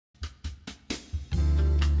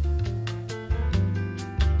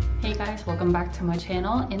guys, welcome back to my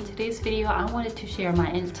channel. In today's video, I wanted to share my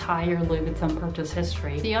entire Louis Vuitton purchase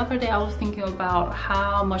history. The other day I was thinking about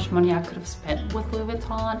how much money I could have spent with Louis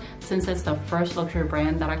Vuitton, since it's the first luxury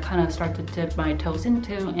brand that I kind of started to dip my toes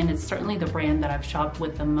into, and it's certainly the brand that I've shopped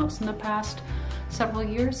with the most in the past several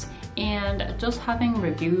years. And just having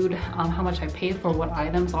reviewed how much I paid for what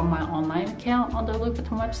items on my online account on the Louis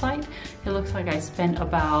Vuitton website, it looks like I spent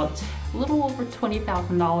about a little over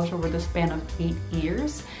 $20,000 over the span of 8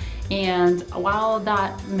 years. And while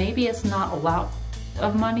that maybe is not a lot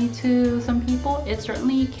of money to some people, it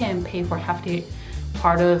certainly can pay for a hefty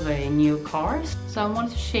part of a new car. So I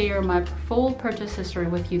wanted to share my full purchase history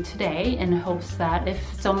with you today in hopes that if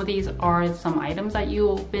some of these are some items that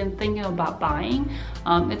you've been thinking about buying,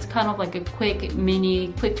 it's kind of like a quick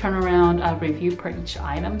turnaround review per each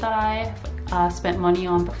item that I've spent money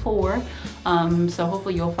on before. So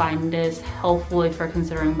hopefully you'll find this helpful if you're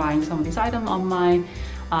considering buying some of these items on my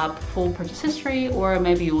full purchase history, or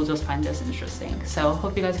maybe you will just find this interesting. So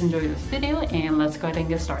hope you guys enjoyed this video, and let's go ahead and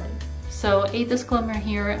get started. So a disclaimer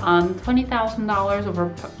here, $20,000 over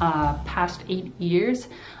past 8 years.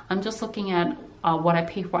 I'm just looking at what I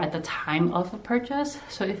paid for at the time of the purchase.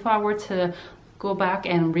 So if I were to go back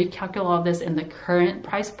and recalculate all this in the current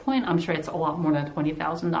price point, I'm sure it's a lot more than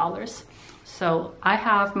 $20,000. So I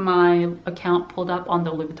have my account pulled up on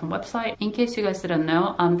the Louis Vuitton website. In case you guys didn't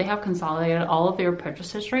know, they have consolidated all of your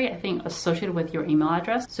purchase history, I think associated with your email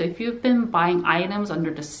address. So if you've been buying items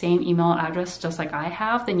under the same email address just like I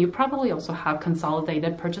have, then you probably also have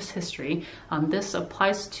consolidated purchase history. This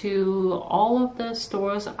applies to all of the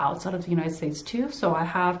stores outside of the United States too. So I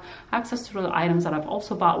have access to the items that I've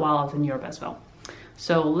also bought while I was in Europe as well.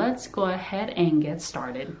 So let's go ahead and get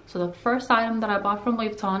started. So the first item that I bought from Louis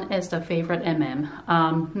Vuitton is the Favorite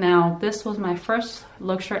MM. Now this was my first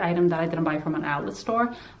luxury item that I didn't buy from an outlet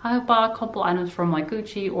store. I have bought a couple items from like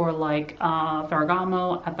Gucci or like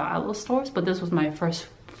Ferragamo at the outlet stores, but this was my first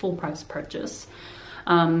full price purchase.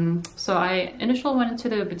 So I initially went into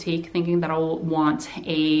the boutique thinking that I would want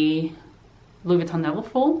a Louis Vuitton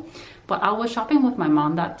Neverfull, but I was shopping with my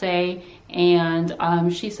mom that day, and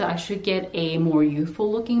she said I should get a more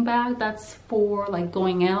youthful looking bag that's for like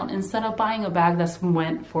going out instead of buying a bag that's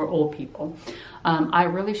meant for old people. I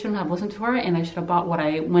really shouldn't have listened to her, and I should have bought what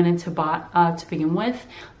I went into to begin with,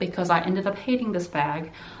 because I ended up hating this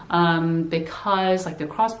bag because like the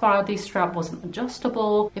crossbody strap wasn't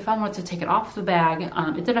adjustable. If I wanted to take it off the bag,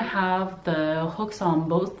 it didn't have the hooks on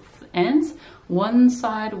both ends. One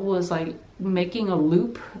side was like making a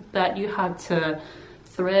loop that you had to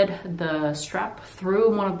thread the strap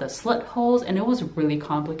through one of the slit holes, and it was really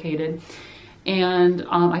complicated. And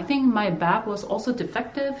I think my bag was also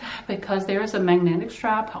defective because there is a magnetic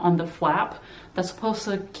strap on the flap that's supposed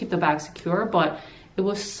to keep the bag secure, but it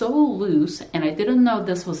was so loose, and I didn't know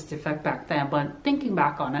this was a defect back then, but thinking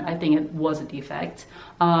back on it, I think it was a defect.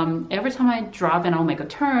 Every time I drive and I'll make a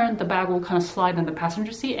turn, the bag will kind of slide in the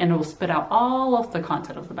passenger seat and it will spit out all of the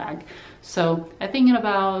content of the bag. So I think in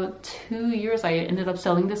about 2 years, I ended up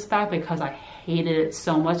selling this bag because I hated it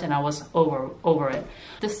so much and I was over it.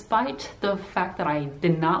 Despite the fact that I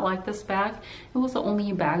did not like this bag, it was the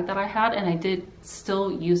only bag that I had, and I did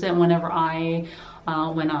still use it whenever I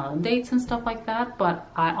went out on dates and stuff like that. But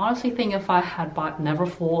I honestly think if I had bought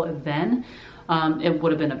Neverfull then, it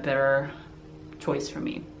would have been a better choice for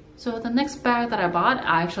me. So the next bag that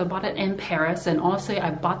I actually bought it in Paris, and honestly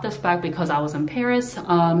I bought this bag because I was in Paris.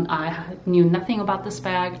 I knew nothing about this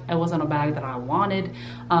bag. It wasn't a bag that I wanted.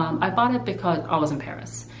 I bought it because I was in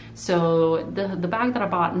Paris. So the bag that I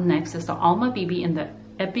bought next is the Alma BB in the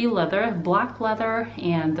Epi leather, black leather,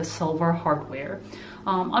 and the silver hardware.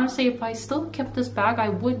 Honestly, if I still kept this bag, I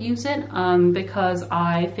would use it because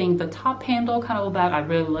I think the top handle kind of a bag I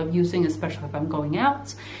really love using, especially if I'm going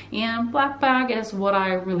out. And black bag is what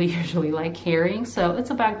I really usually like carrying, so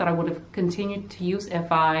it's a bag that I would have continued to use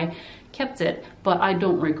if I kept it, but I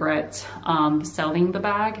don't regret selling the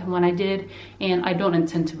bag when I did, and I don't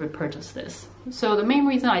intend to repurchase this. So the main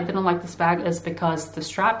reason I didn't like this bag is because the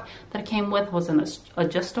strap that it came with wasn't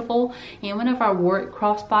adjustable, and whenever I wore it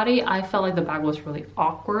crossbody, I felt like the bag was really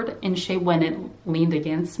awkward in shape when it leaned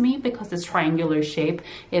against me, because it's triangular shape.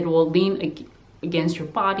 It will lean against your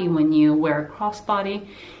body when you wear a crossbody.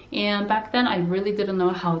 And back then I really didn't know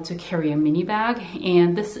how to carry a mini bag,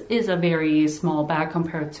 and this is a very small bag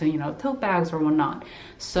compared to, you know, tote bags or whatnot.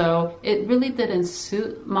 So it really didn't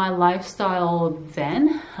suit my lifestyle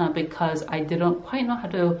then because I didn't quite know how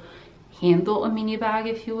to handle a mini bag,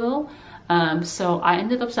 if you will. So I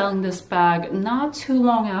ended up selling this bag not too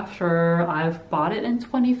long after I've bought it in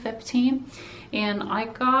 2015, and I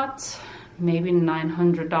got maybe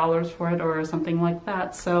 $900 for it or something like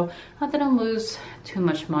that. So I didn't lose too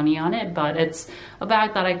much money on it, but it's a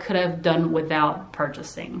bag that I could have done without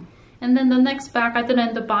purchasing. And then the next bag I didn't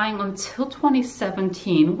end up buying until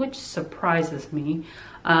 2017, which surprises me.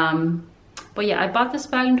 But yeah, I bought this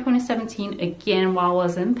bag in 2017 again while I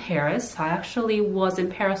was in Paris. I actually was in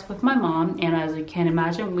Paris with my mom, and as you can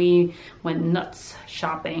imagine, we went nuts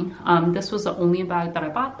shopping. This was the only bag that I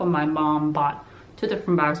bought, but my mom bought 2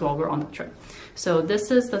 different bags while we were on the trip. So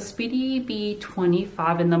this is the Speedy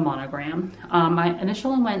B25 in the monogram. I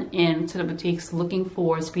initially went into the boutiques looking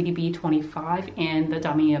for Speedy B25 and the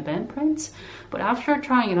Damier Ben prints, but after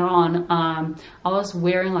trying it on, I was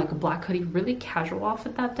wearing like a black hoodie, really casual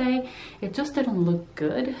outfit that day. It just didn't look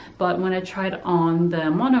good, but when I tried on the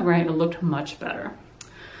monogram, it looked much better.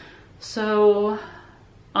 So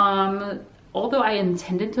although I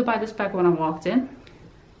intended to buy this bag when I walked in,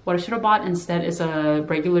 what I should have bought instead is a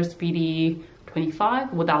regular Speedy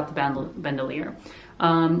 25 without the bandolier.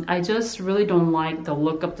 I just really don't like the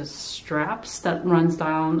look of the straps that runs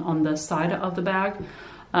down on the side of the bag.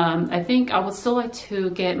 I think I would still like to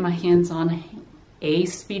get my hands on a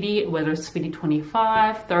Speedy, whether it's Speedy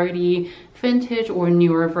 25, 30, vintage, or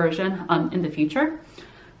newer version in the future.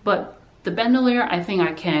 But the bandolier, I think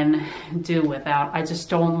I can do without. I just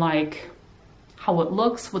don't like how it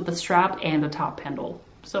looks with the strap and the top handle.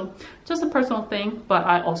 So just a personal thing, but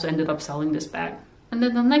I also ended up selling this bag. And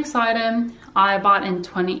then the next item I bought in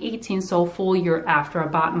 2018, so a full year after I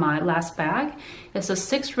bought my last bag, is a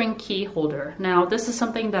 6-ring key holder. Now this is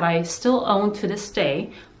something that I still own to this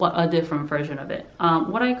day, but a different version of it.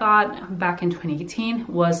 What I got back in 2018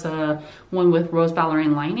 was one with rose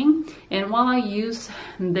ballerine lining. And while I use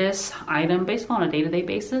this item basically on a day-to-day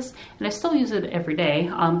basis, and I still use it every day,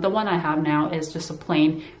 the one I have now is just a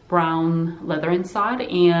plain brown leather inside,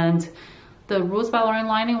 and the rose ballerine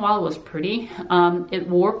lining, while it was pretty, it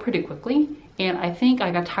wore pretty quickly, and I think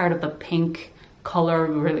I got tired of the pink color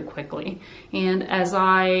really quickly. And as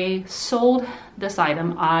I sold this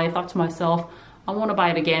item, I thought to myself, I want to buy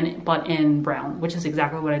it again, but in brown, which is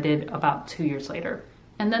exactly what I did about 2 years later.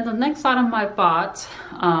 And then the next item I bought,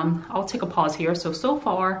 I'll take a pause here. So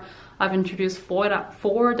far, I've introduced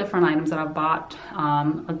four different items that I've bought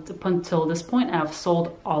up until this point, and I've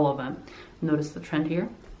sold all of them. Notice the trend here.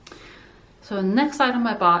 So the next item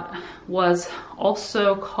I bought was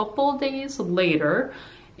also a couple days later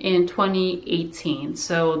in 2018.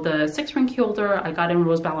 So the 6-ring key holder I got in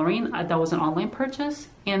rose ballerine. That was an online purchase,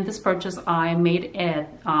 and this purchase I made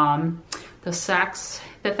at the Saks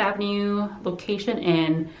Fifth Avenue location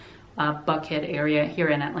in Buckhead area here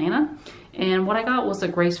in Atlanta. And what I got was a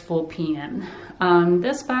graceful PN.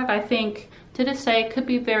 This bag, I think, to this day, could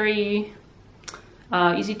be very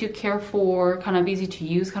easy to care for, kind of easy to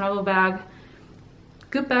use kind of a bag.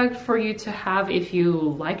 Good bag for you to have if you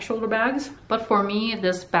like shoulder bags. But for me,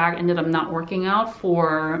 this bag ended up not working out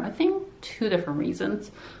for, I think, 2 different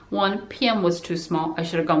reasons. One, PM was too small. I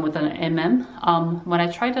should have gone with an MM. When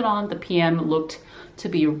I tried it on, the PM looked to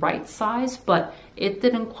be right size, but it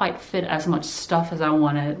didn't quite fit as much stuff as I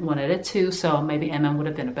wanted it to, so maybe MM would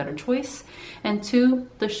have been a better choice. And 2,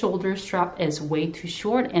 the shoulder strap is way too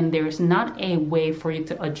short, and there's not a way for you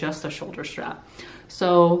to adjust the shoulder strap.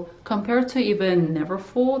 So compared to even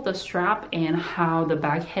Neverfull, the strap and how the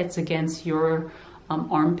bag hits against your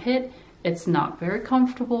armpit, it's not very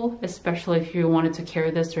comfortable, especially if you wanted to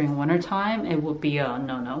carry this during winter time. It would be a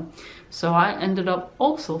no-no. So I ended up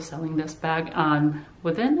also selling this bag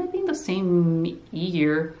within, I think, the same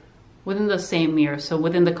year. So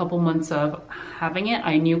within the couple months of having it,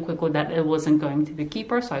 I knew quickly that it wasn't going to be a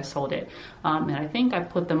keeper, so I sold it. And I think I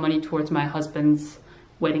put the money towards my husband's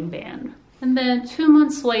wedding band. And then 2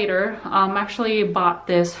 months later, actually bought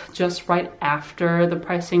this just right after the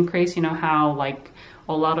price increase. You know how like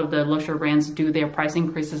a lot of the luxury brands do their price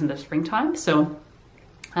increases in the springtime. So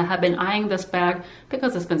I have been eyeing this bag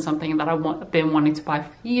because it's been something that I've been wanting to buy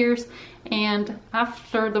for years. And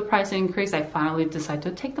after the price increase, I finally decided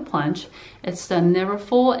to take the plunge. It's the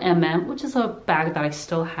Neverfull MM, which is a bag that I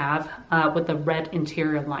still have with the red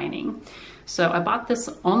interior lining. So I bought this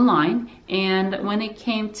online, and when it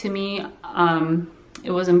came to me,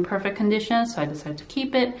 it was in perfect condition, so I decided to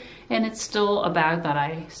keep it, and it's still a bag that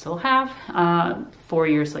I still have 4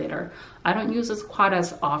 years later. I don't use this quite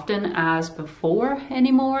as often as before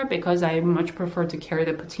anymore because I much prefer to carry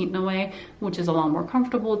the petite away, which is a lot more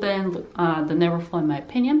comfortable than the Neverfull in my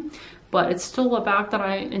opinion. But it's still a bag that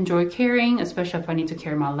I enjoy carrying, especially if I need to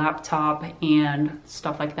carry my laptop and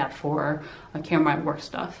stuff like that for carrying my work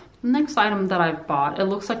stuff. Next item that I bought, it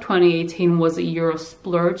looks like 2018 was a year of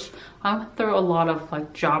splurge. I went through a lot of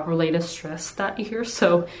like job related stress that year,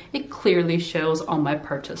 so it clearly shows on my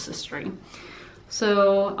purchase history.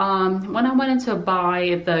 So when I went in to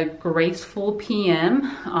buy the Graceful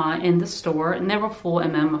PM in the store, Neverfull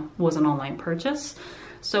MM was an online purchase.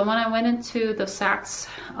 So when I went into the Saks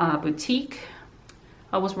boutique,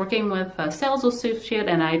 I was working with a sales associate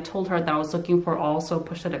and I told her that I was looking for also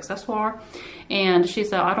pochette accessoire. And she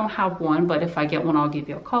said, I don't have one, but if I get one, I'll give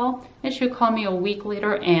you a call. And she called me a week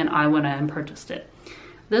later and I went and purchased it.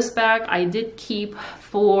 This bag I did keep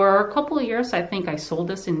for a couple of years. I think I sold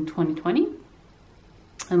this in 2020.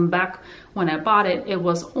 And back when I bought it, it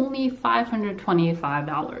was only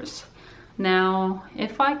 $525. Now,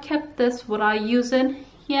 if I kept this, would I use it?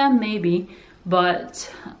 Yeah, maybe.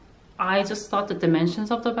 But I just thought the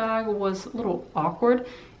dimensions of the bag was a little awkward.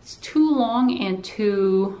 It's too long and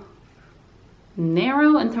too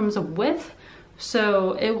narrow in terms of width.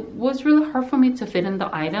 So it was really hard for me to fit in the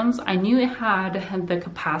items. I knew it had the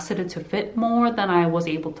capacity to fit more than I was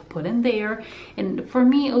able to put in there. And for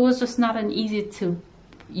me, it was just not an easy to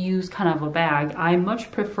use kind of a bag. I much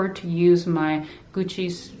prefer to use my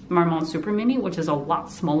Gucci Marmont Super Mini, which is a lot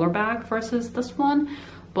smaller bag versus this one.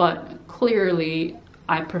 But clearly,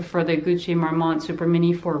 I prefer the Gucci Marmont Super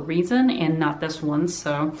Mini for a reason and not this one.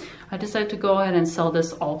 So I decided to go ahead and sell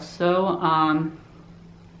this also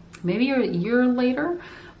maybe a year later.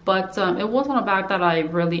 But it wasn't a bag that I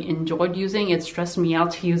really enjoyed using. It stressed me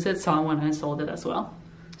out to use it, so I went and sold it as well.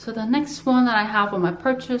 So the next one that I have on my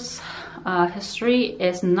purchase history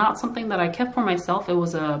is not something that I kept for myself. It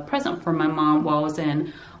was a present for my mom while I was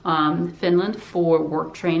in Finland for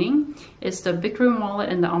work training. It's the Big Room wallet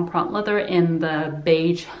in the empreinte leather in the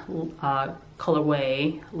beige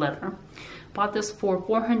colorway leather. Bought this for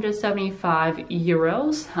 475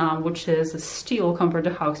 euros, which is a steal compared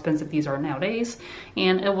to how expensive these are nowadays.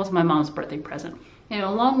 And it was my mom's birthday present. And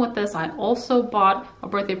along with this, I also bought a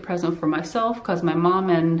birthday present for myself because my mom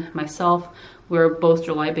and myself, we're both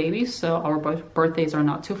July babies, so our birthdays are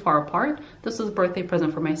not too far apart. This was a birthday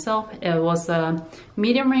present for myself. It was a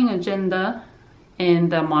medium ring agenda in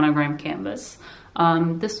the monogram canvas.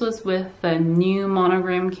 This was with the new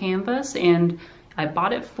monogram canvas, and I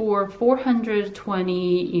bought it for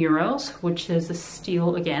 420 euros, which is a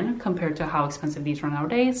steal again compared to how expensive these are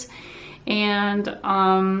nowadays. And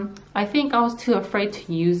I think I was too afraid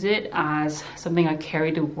to use it as something I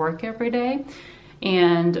carry to work every day.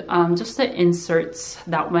 And just the inserts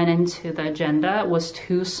that went into the agenda was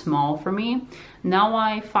too small for me. Now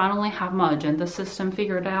I finally have my agenda system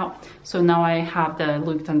figured out. So now I have the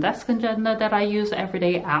Louis Vuitton desk agenda that I use every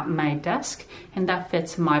day at my desk, and that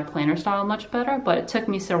fits my planner style much better, but it took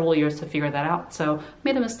me several years to figure that out. So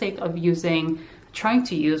made a mistake of trying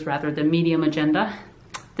to use the medium agenda.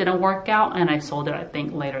 Didn't work out, and I sold it I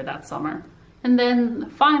think later that summer. And then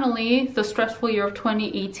finally, the stressful year of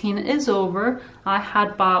 2018 is over. I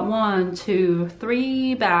had bought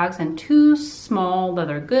 3 bags and 2 small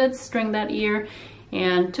leather goods during that year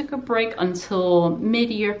and took a break until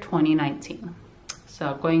mid-year 2019.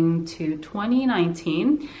 So going to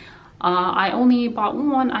 2019, I only bought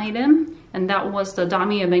 1 item, and that was the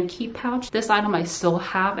Dami Event Key Pouch. This item I still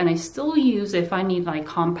have, and I still use if I need like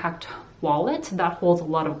compact wallet that holds a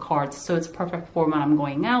lot of cards, so it's perfect for when I'm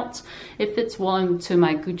going out. It fits well into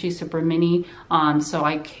my Gucci Super Mini, so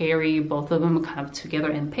I carry both of them kind of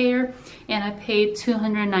together in pair, and I paid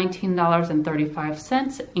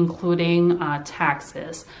 $219.35 including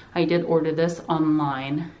taxes. I did order this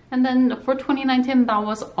online. And then for 2019, that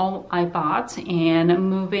was all I bought.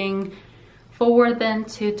 And moving forward then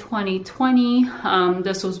to 2020,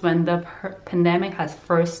 this was when the pandemic has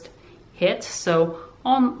first hit, so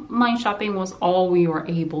online shopping was all we were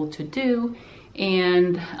able to do.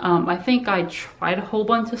 And I think I tried a whole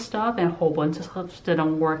bunch of stuff, and a whole bunch of stuff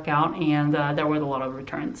didn't work out, and there were a lot of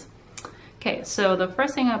returns. Okay, so the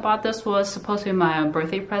first thing I bought, this was supposed to be my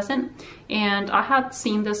birthday present, and I had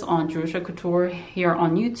seen this on Jerusha Couture here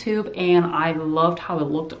on YouTube, and I loved how it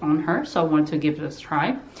looked on her, so I wanted to give it a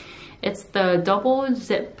try. It's the double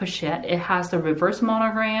zip pochette. It has the reverse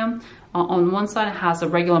monogram. On one side it has a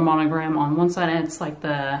regular monogram, on one side it's like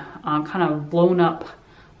the kind of blown up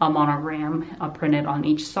monogram printed on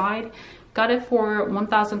each side. Got it for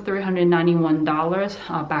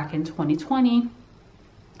 $1,391 back in 2020.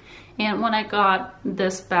 And when I got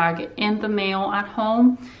this bag in the mail at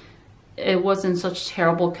home, it was in such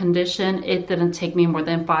terrible condition. It didn't take me more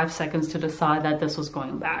than 5 seconds to decide that this was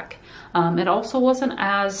going back. It also wasn't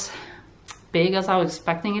as big as I was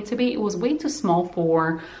expecting it to be. It was way too small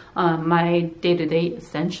for my day-to-day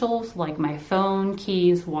essentials like my phone,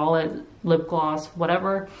 keys, wallet, lip gloss,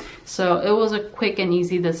 whatever. So it was a quick and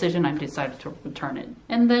easy decision. I decided to return it.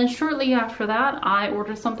 And then shortly after that, I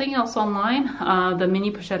ordered something else online, the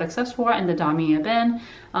mini pochette accessoire and the damier bin.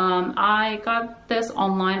 I got this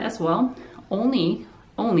online as well, only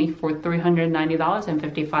for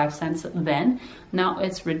 $390.55 then. Now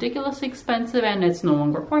it's ridiculously expensive and it's no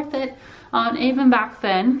longer worth it. Even back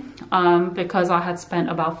then, because I had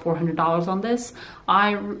spent about $400 on this,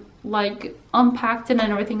 I like unpacked it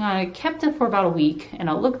and everything. I kept it for about a week and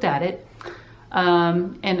I looked at it,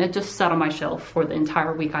 and it just sat on my shelf for the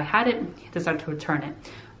entire week I had it. Decided to return it.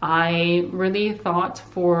 I really thought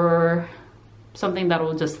for something that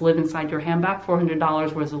will just live inside your handbag,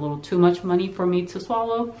 $400 was a little too much money for me to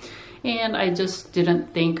swallow, and I just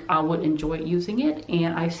didn't think I would enjoy using it,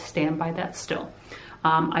 and I stand by that still.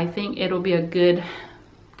 I think it'll be a good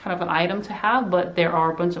kind of an item to have, but there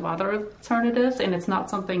are a bunch of other alternatives, and it's not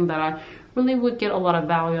something that I really would get a lot of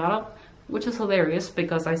value out of, which is hilarious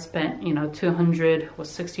because I spent, you know,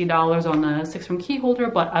 $260 on a 6-ring key holder,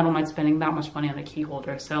 but I don't mind spending that much money on a key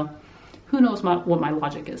holder, so who knows what my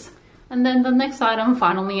logic is. And then the next item,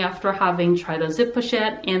 finally, after having tried the zip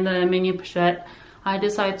pochette and the mini pochette, I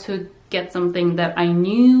decided to get something that I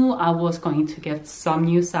knew I was going to get some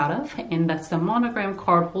use out of, and that's the monogram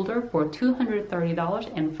card holder for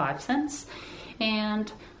 $230.05.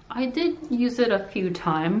 And I did use it a few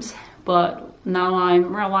times, but now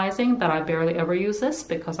I'm realizing that I barely ever use this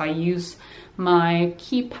because I use my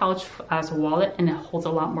key pouch as a wallet and it holds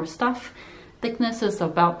a lot more stuff. Thickness is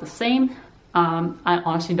about the same. I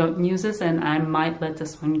honestly don't use this, and I might let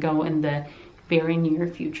this one go in the very near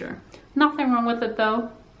future. Nothing wrong with it though,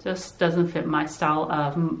 just doesn't fit my style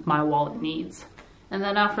of my wallet needs. And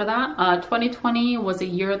then after that, 2020 was a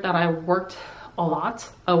year that I worked a lot.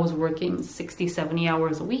 I was working 60-70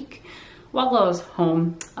 hours a week while I was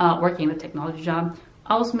home working a technology job.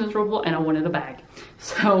 I was miserable and I wanted a bag.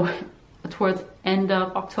 So towards end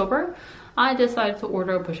of October, I decided to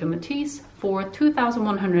order a Pusha Matisse for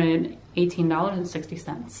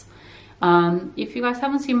 $2,118.60. If you guys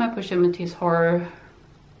haven't seen my Pusha Matisse horror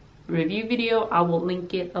review video, I will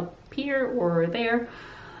link it up here or there.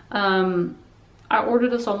 I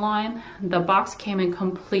ordered this online. The box came in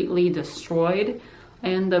completely destroyed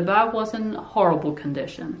and the bag was in horrible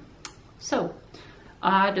condition. So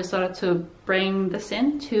I decided to bring this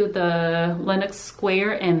into the Lenox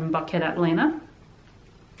Square in Buckhead, Atlanta,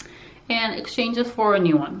 and exchange it for a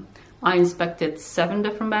new one. I inspected 7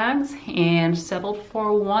 different bags and settled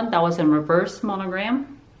for one that was in reverse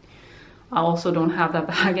monogram. I also don't have that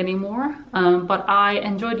bag anymore, but I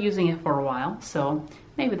enjoyed using it for a while, so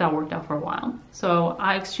maybe that worked out for a while. So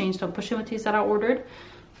I exchanged a Pusha Matisse that I ordered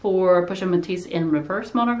for Pusha Matisse in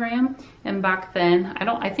reverse monogram, and back then,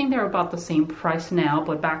 I think they're about the same price now,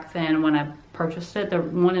 but back then when I purchased it, the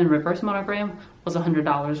one in reverse monogram was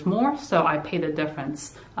 $100 more, so I paid the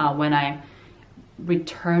difference when I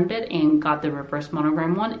returned it and got the reverse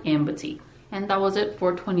monogram one in boutique. And that was it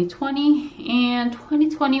for 2020 and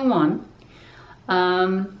 2021.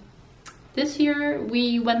 This year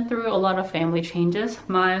we went through a lot of family changes.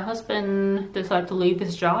 My husband decided to leave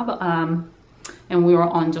his job, and we were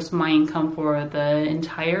on just my income for the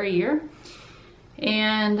entire year,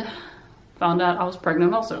 and found out I was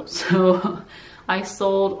pregnant also. So I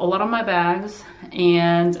sold a lot of my bags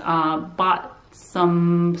and bought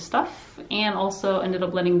some stuff, and also ended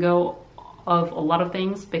up letting go of a lot of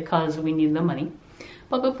things because we needed the money.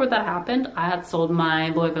 But before that happened, I had sold my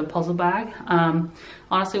Louis Vuitton puzzle bag.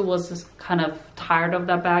 Honestly, was just kind of tired of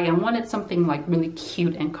that bag and wanted something like really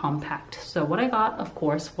cute and compact. So what I got, of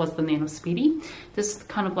course, was the Nano Speedy. This is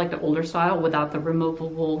kind of like the older style without the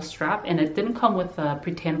removable strap, and it didn't come with a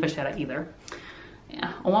pretend vachetta either.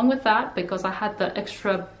 Yeah. Along with that, because I had the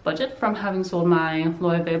extra budget from having sold my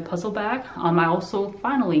Louis Vuitton puzzle bag, I also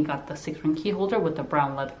finally got the 6-ring key holder with the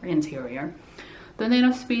brown leather interior. The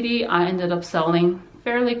Nano Speedy I ended up selling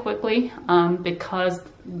fairly quickly because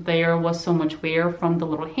there was so much wear from the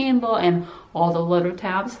little handle and all the leather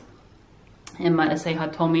tabs. And my SA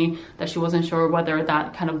had told me that she wasn't sure whether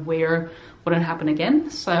that kind of wear wouldn't happen again.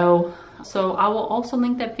 So I will also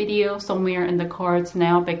link that video somewhere in the cards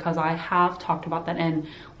now, because I have talked about that in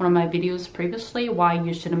one of my videos previously, why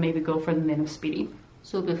you shouldn't maybe go for the Nano Speedy.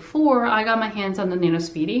 So before I got my hands on the Nano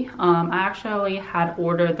Speedy, I actually had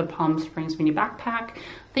ordered the Palm Springs mini backpack,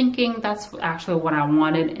 thinking that's actually what I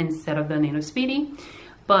wanted instead of the Nano Speedy.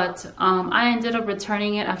 But I ended up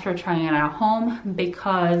returning it after trying it at home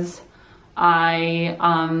because I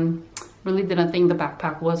really didn't think the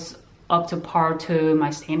backpack was up to par to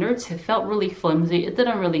my standards. It felt really flimsy. It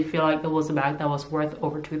didn't really feel like it was a bag that was worth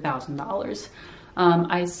over $2,000.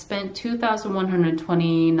 I spent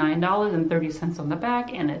 $2,129.30 on the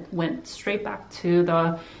bag, and it went straight back to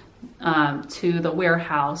the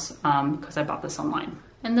warehouse because I bought this online.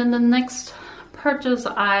 And then the next purchase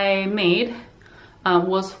I made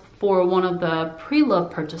was for one of the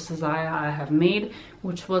pre-loved purchases I have made,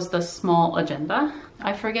 which was the small agenda.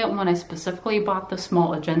 I forget when I specifically bought the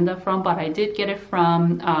small agenda from, but I did get it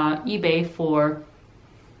from eBay for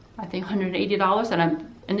I think $180, and I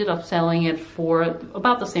ended up selling it for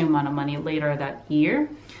about the same amount of money later that year.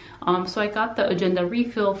 So I got the agenda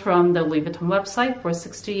refill from the Louis Vuitton website for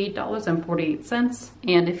 $68.48.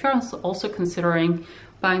 And if you're also considering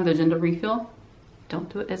buying the agenda refill,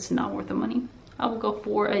 don't do it. It's not worth the money. I will go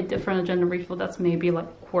for a different agenda refill that's maybe like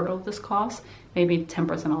a quarter of this cost, maybe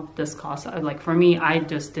 10% off this cost. Like for me, I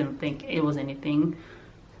just didn't think it was anything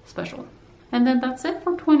special. And then that's it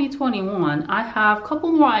for 2021. I have a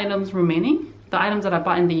couple more items remaining, the items that I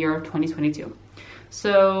bought in the year of 2022.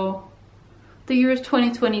 So the year is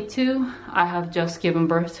 2022. I have just given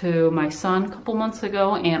birth to my son a couple months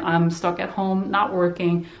ago, and I'm stuck at home, not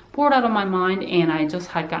working, bored out of my mind, and I just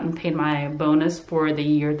had gotten paid my bonus for the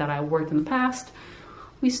year that I worked in the past.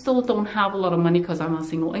 We still don't have a lot of money because I'm on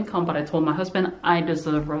single income, but I told my husband I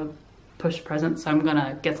deserve a push present, so I'm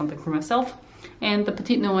gonna get something for myself. And the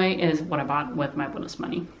Petite Noe is what I bought with my bonus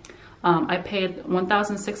money. I paid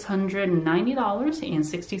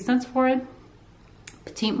 $1,690.60 for it.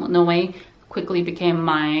 Petite Noe quickly became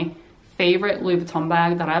my favorite Louis Vuitton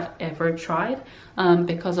bag that I've ever tried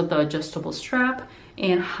because of the adjustable strap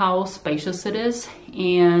and how spacious it is.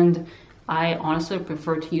 And I honestly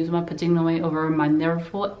prefer to use my Petite Noe over my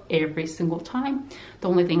Neverfull every single time. The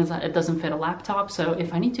only thing is that it doesn't fit a laptop, so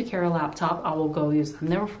if I need to carry a laptop, I will go use the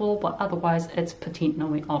Neverfull, but otherwise it's Petite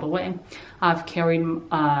Noe all the way. I've carried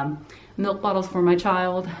milk bottles for my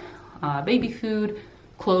child, baby food,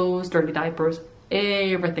 clothes, dirty diapers,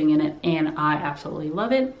 everything in it, and I absolutely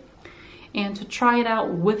love it. And to try it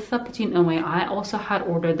out with the Petite Noe, I also had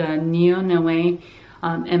ordered the Nano Noe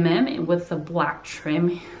MM with the black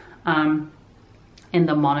trim in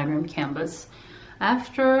the monogram canvas.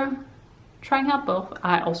 After trying out both,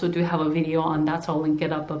 I also do have a video on that, so I'll link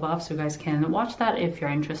it up above so you guys can watch that if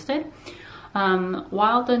you're interested.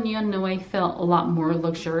 While the Nano Noe felt a lot more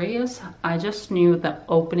luxurious, I just knew the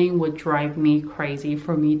opening would drive me crazy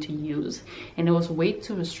for me to use, and it was way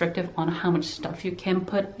too restrictive on how much stuff you can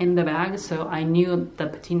put in the bag, so I knew the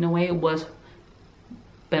Petite Noe was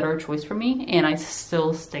better choice for me, and I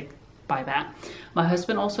still stick by that. My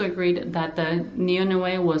husband also agreed that the Nano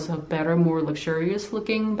Noe was a better, more luxurious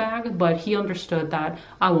looking bag, but he understood that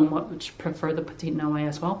I would much prefer the Petite Noe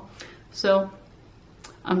as well. So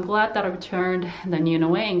I'm glad that I returned the Nano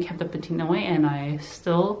Noe and kept the Petite Noe, and I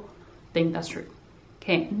still think that's true.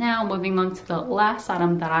 Okay, now moving on to the last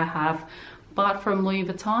item that I have bought from Louis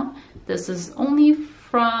Vuitton. This is only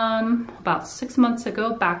from about 6 months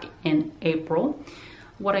ago, back in April.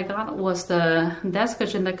 What I got was the desk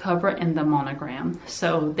agenda cover and the monogram.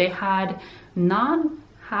 So they had not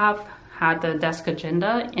had the desk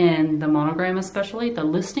agenda and the monogram especially. The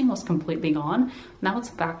listing was completely gone. Now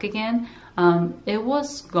it's back again. It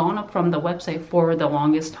was gone up from the website for the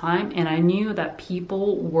longest time, and I knew that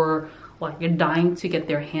people were like dying to get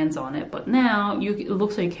their hands on it. But now it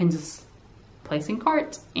looks like you can just place in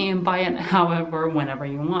cart and buy it however, whenever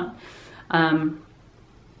you want.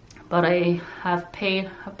 But I've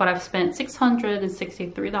spent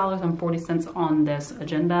 $663.40 on this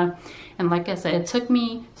agenda. And like I said, it took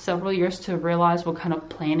me several years to realize what kind of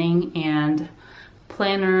planning and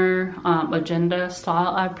planner agenda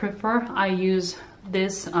style I prefer. I use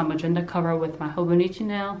this agenda cover with my Hobonichi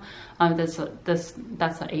nail. That's an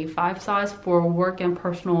A5 size for work and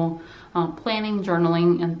personal planning,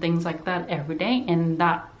 journaling, and things like that every day, and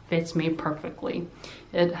that fits me perfectly.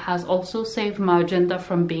 It has also saved my agenda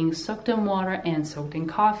from being soaked in water and soaked in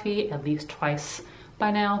coffee at least twice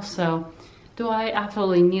by now. So do I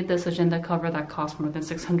absolutely need this agenda cover that costs more than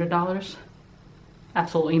 $600?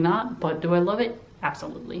 Absolutely not. But do I love it?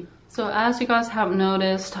 Absolutely. So as you guys have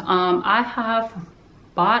noticed, I have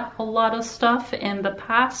bought a lot of stuff in the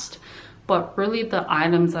past, but really the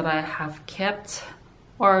items that I have kept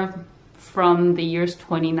are from the years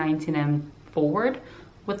 2019 and forward,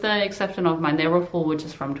 with the exception of my Neverfull, which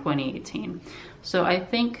is from 2018. So I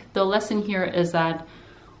think the lesson here is that,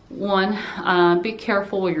 one, be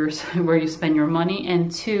careful where you spend your money,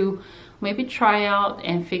 and two, maybe try out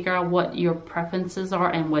and figure out what your preferences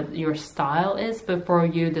are and what your style is before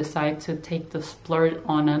you decide to take the splurge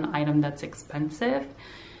on an item that's expensive.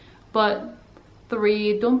 But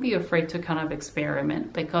 3, don't be afraid to kind of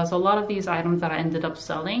experiment, because a lot of these items that I ended up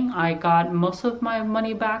selling, I got most of my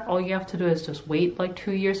money back. All you have to do is just wait like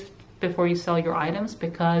 2 years before you sell your items,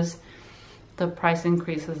 because the price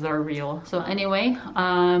increases are real. So anyway,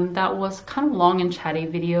 that was kind of long and chatty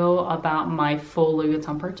video about my full Louis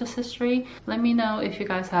Vuitton purchase history. Let me know if you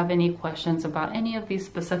guys have any questions about any of these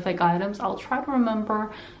specific items. I'll try to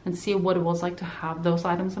remember and see what it was like to have those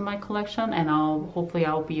items in my collection, and hopefully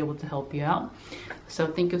I'll be able to help you out. So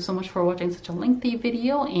thank you so much for watching such a lengthy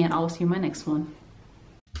video, and I'll see you in my next one.